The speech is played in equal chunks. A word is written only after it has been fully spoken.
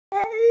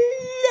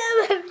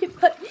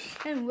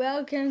and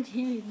welcome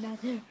to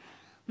another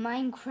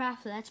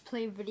Minecraft Let's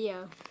Play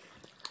video.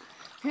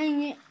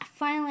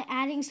 Finally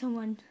adding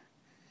someone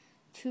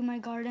to my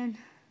garden.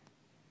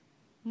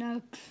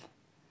 Nope.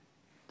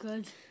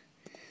 Good.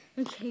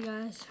 Okay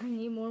guys, I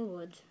need more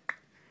wood.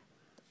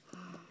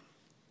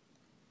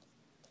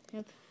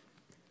 Yep.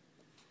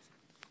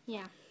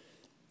 Yeah.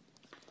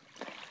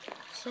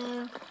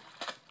 So,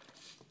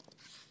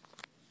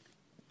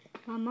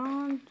 I'm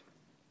on.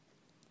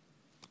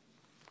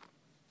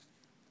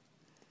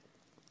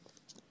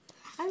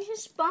 I was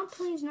just spawn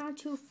planes not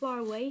too far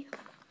away.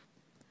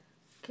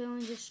 Okay,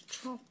 let me just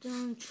chop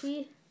down a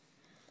tree.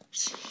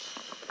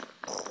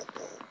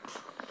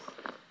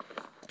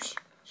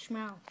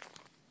 Smell.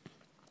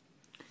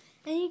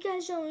 And you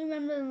guys don't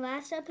remember the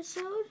last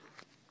episode?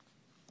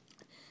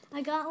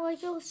 I got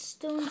like a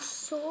stone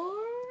sword.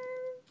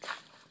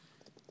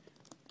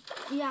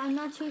 Yeah, I'm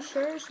not too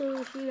sure,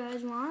 so if you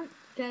guys want,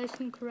 you guys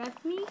can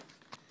correct me.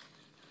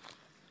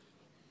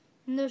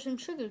 And there's some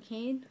sugar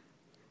cane.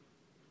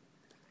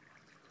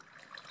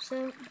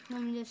 So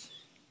let me just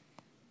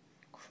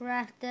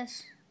craft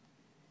this.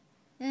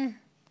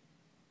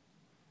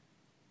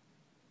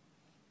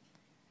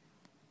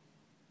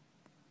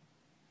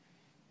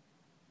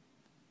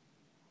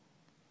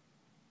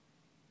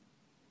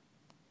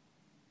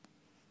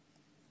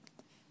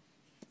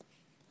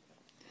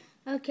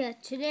 Okay,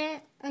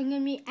 today I'm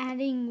gonna be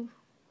adding.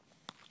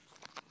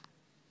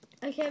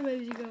 Okay,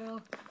 baby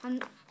girl, I'm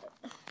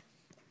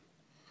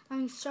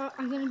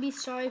gonna be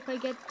sorry if I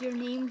get your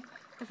name,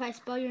 if I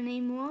spell your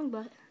name wrong,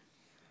 but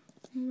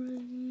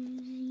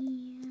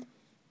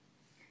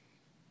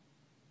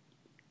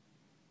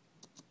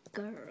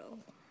girl.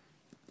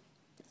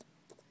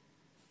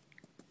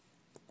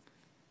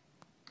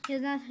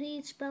 Is that how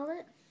you spell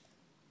it?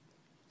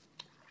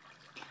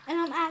 And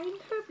I'm adding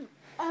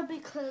her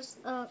because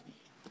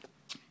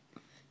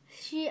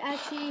she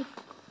actually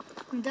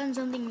done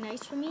something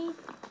nice for me.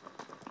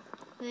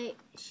 Like,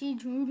 she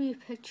drew me a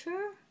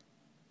picture,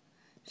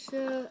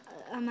 so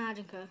I'm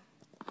adding her.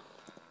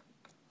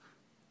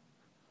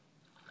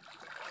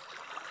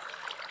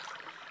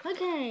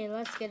 Okay,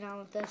 let's get on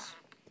with this.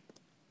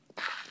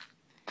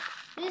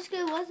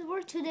 Basically,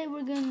 what today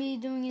we're going to be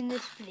doing in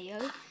this video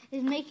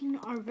is making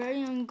our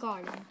very own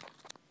garden.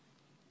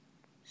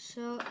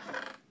 So,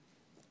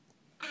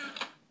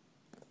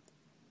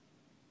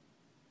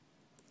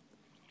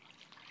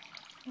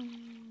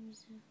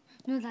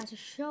 no, that's a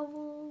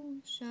shovel.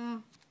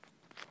 So,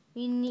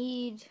 we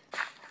need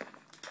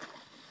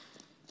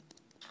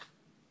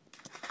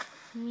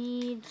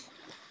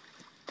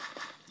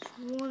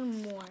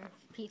one more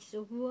piece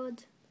of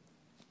wood.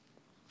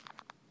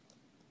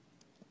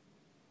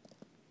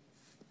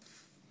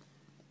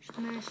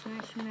 Smash,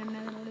 smash, smash.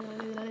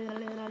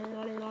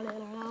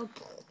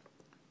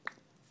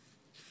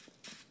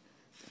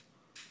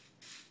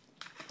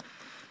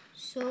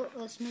 So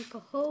let's make a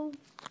hole.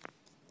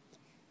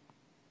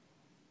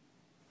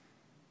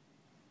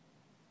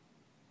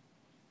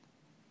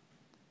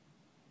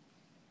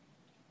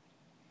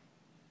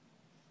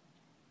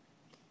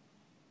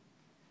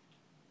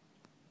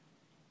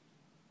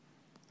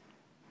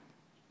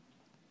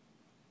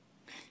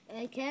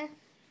 Okay.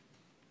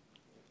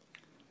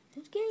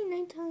 It's getting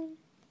nighttime.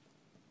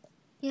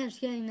 Yeah, it's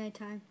getting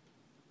nighttime.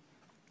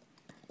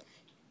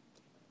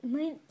 It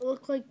might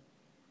look like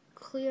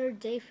clear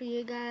day for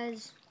you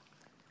guys.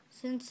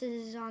 Since it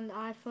is on the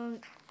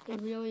iPhone,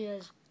 it really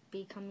is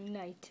becoming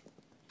night.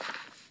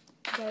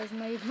 You guys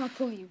might not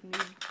believe me,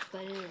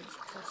 but it is.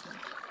 Trust me.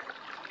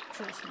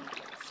 Trust me,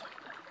 guys.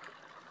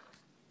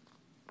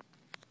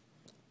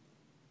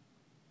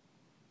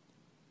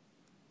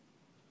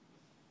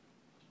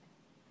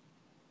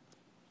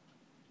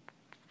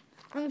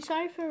 I'm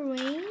sorry for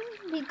rain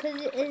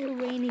because it is a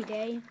rainy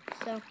day,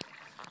 so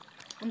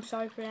I'm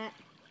sorry for that.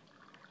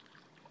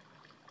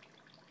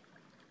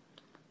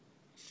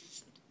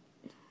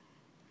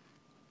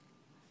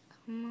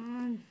 Come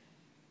on.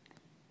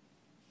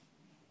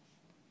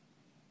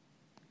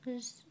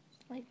 Just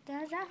like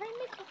that. Is that how you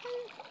make a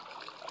hole?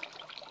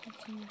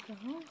 Let's make a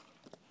hole.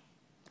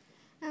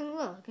 And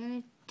look, and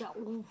it. I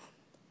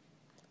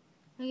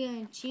got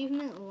an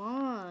achievement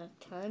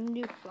locked. Time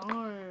to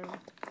farm.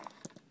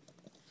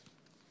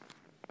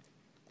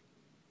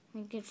 I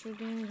guess you're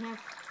going to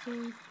have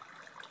to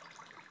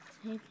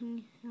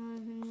typing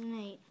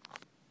 1108.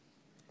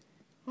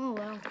 Oh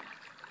well.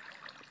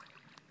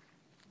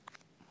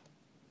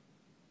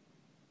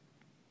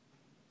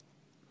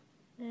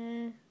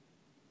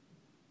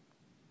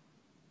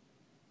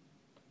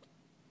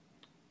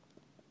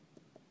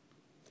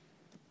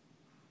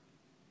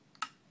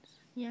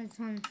 Yeah, it's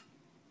on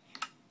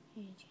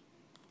page.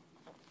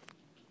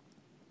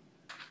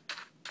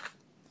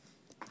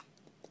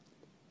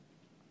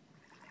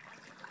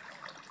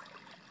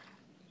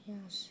 Yeah,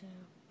 so.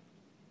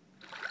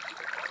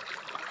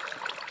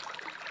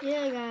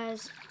 Yeah,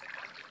 guys.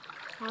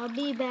 I'll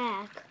be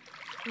back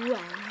when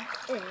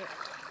it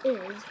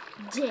is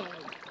day.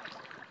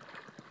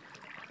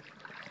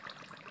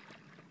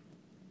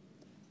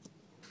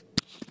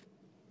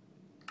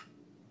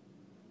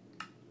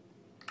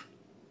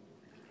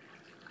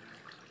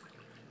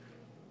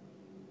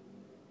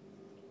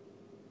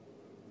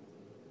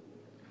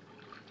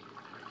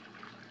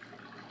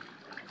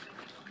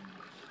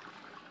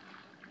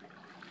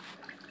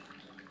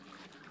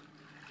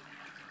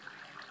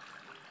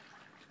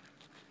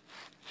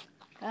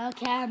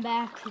 Okay, I'm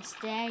back. It's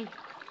day.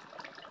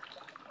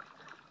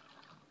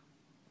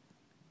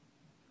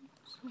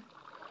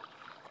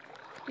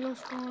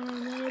 What's going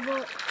on,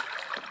 neighbor?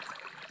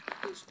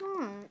 What's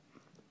that?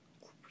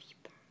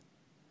 Creeper.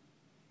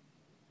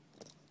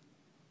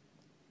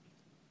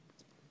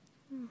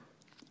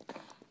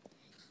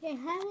 Yeah,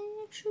 have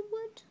any extra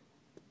wood?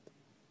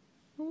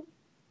 Nope.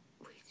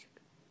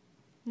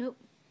 Nope.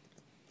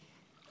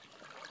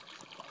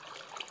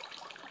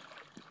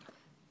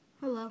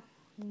 Hello.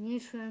 You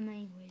need to them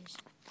anyways.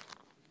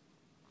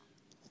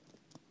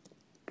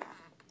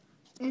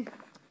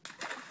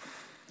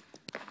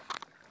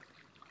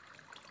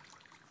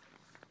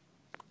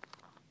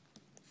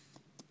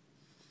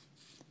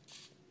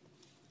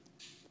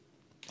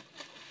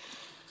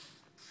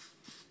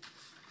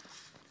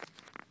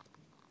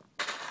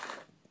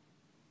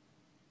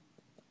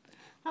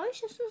 I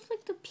wish this was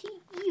like the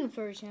PE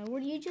version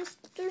where you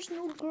just, there's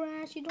no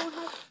grass, you don't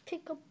have to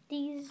pick up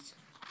these.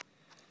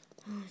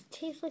 It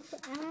takes like for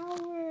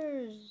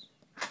hours.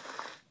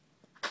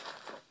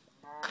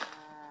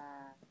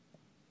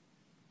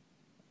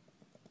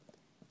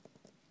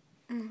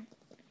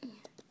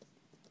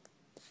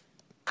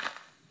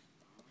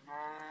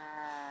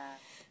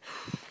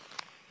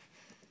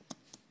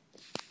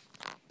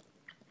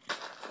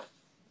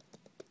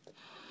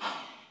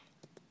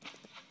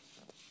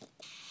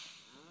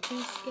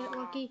 Please get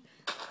lucky.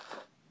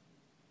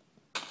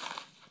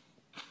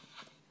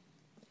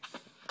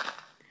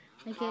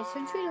 Okay,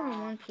 since we don't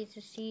have one piece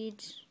of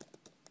seeds.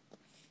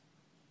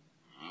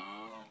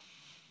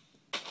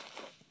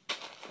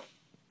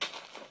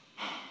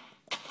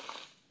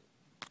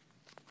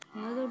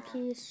 Another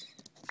piece.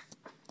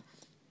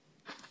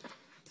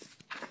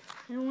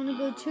 I don't want to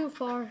go too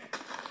far.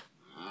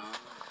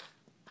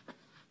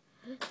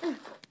 Did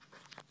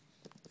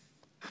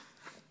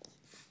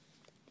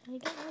I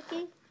get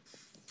lucky?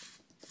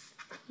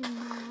 No,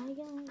 I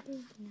got lucky.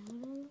 No, I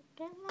don't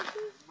get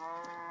lucky.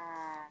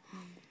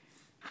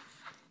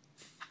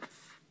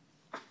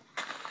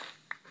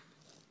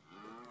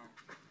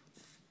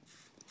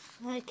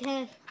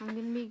 Okay, I'm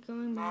gonna be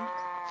going back.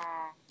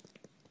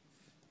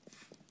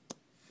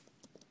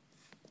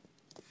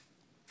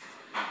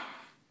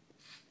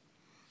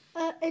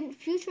 In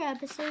future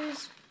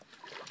episodes,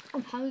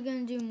 I'm probably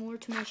gonna do more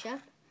to my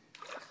chef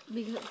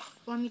because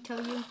let me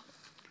tell you,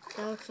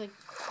 that looks like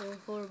a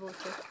horrible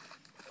chef.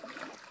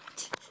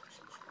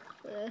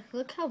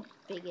 Look how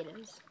big it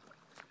is.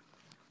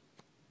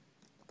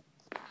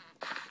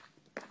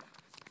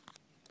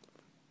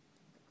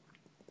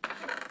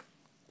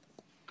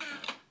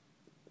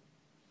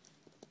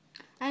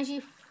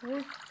 Actually,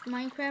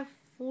 Minecraft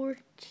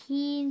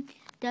 14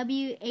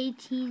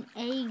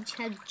 W18H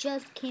had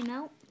just came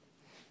out.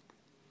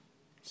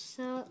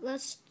 So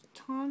let's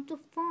time to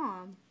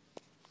farm.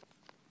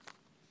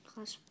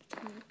 Class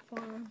time to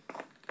farm.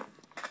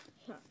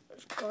 Yeah,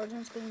 this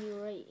garden's gonna be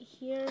right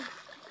here.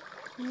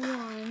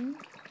 1,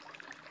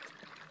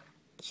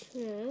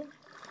 2,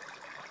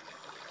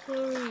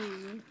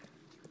 3,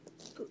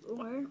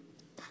 4,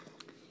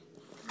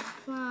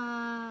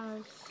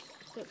 5,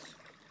 6.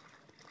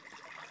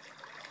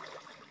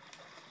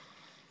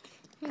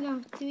 We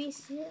got 3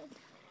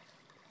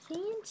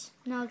 seeds.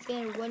 Now let's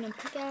get a wooden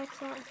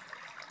pickaxe out.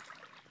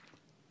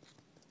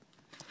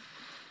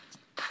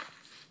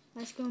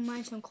 Let's go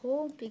mine some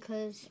coal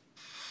because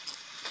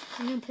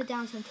I'm gonna put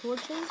down some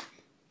torches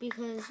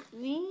because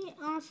we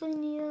honestly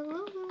need a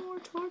little bit more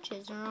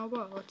torches in our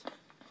world.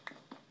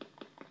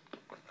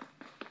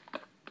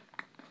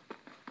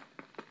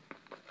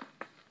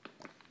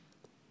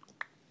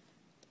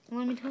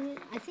 Let me tell you,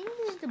 I think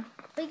this is the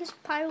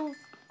biggest pile of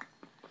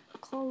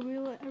coal we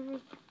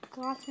ever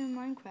got in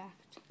Minecraft.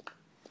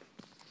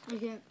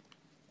 Okay,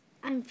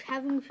 I'm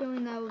having a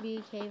feeling that will be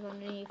a cave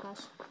underneath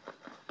us.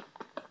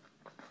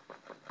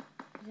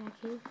 Is that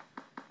a cave?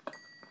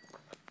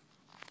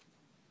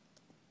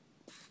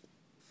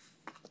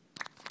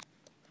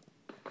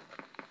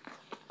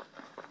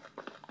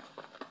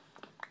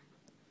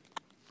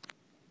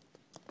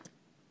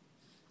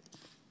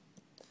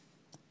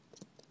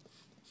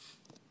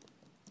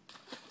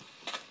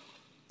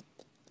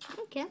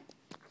 Okay.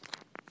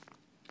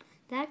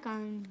 That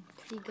gone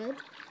pretty good.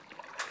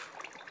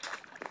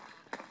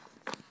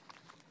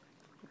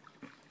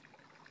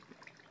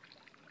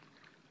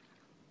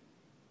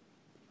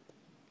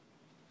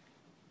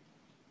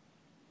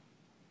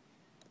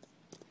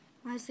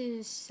 Honestly,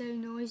 it's so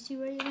noisy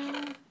right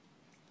now.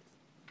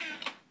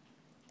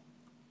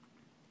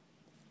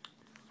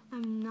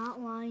 I'm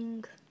not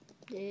lying.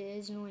 It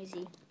is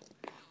noisy.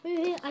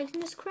 Wait, I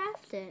can just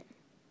craft it.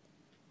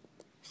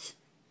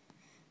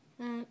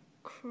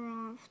 Craft 4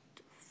 of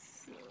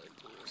these.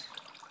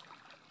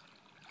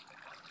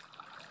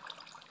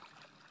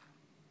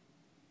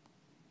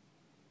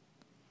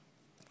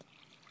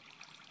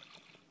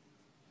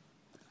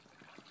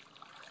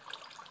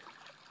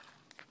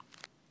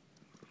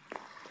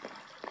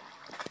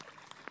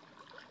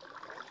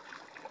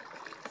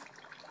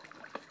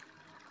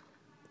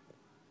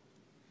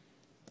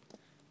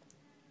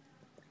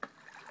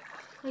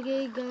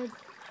 Okay, good.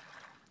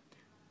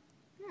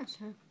 Yeah,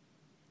 so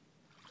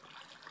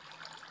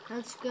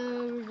let's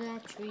go to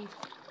that tree.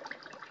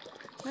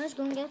 Let's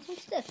go and get some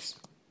sticks.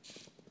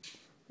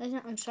 Listen,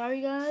 I'm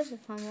sorry guys if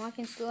I'm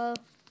walking slow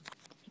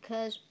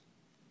because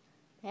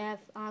I have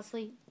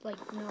honestly like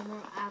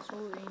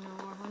absolutely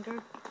no more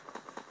hunger.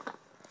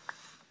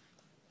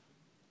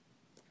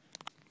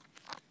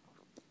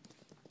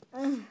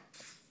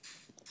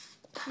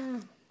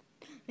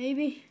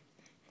 Maybe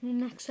in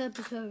the next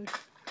episode,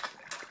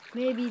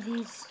 maybe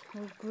these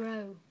will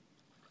grow.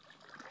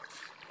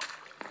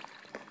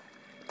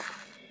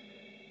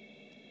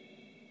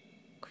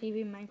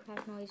 Creepy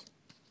Minecraft noise.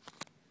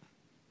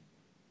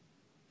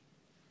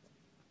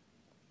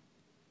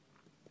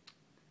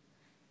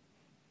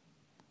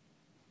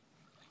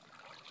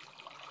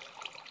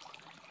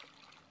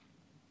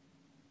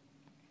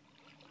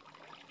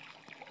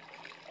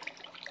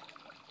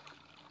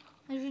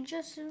 I should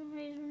just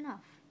raise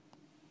enough.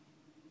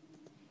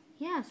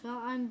 Yeah, so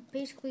I'm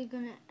basically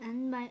gonna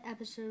end my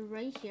episode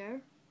right here.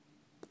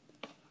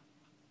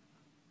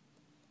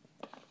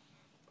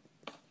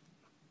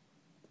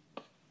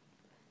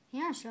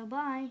 Yeah, so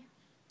bye.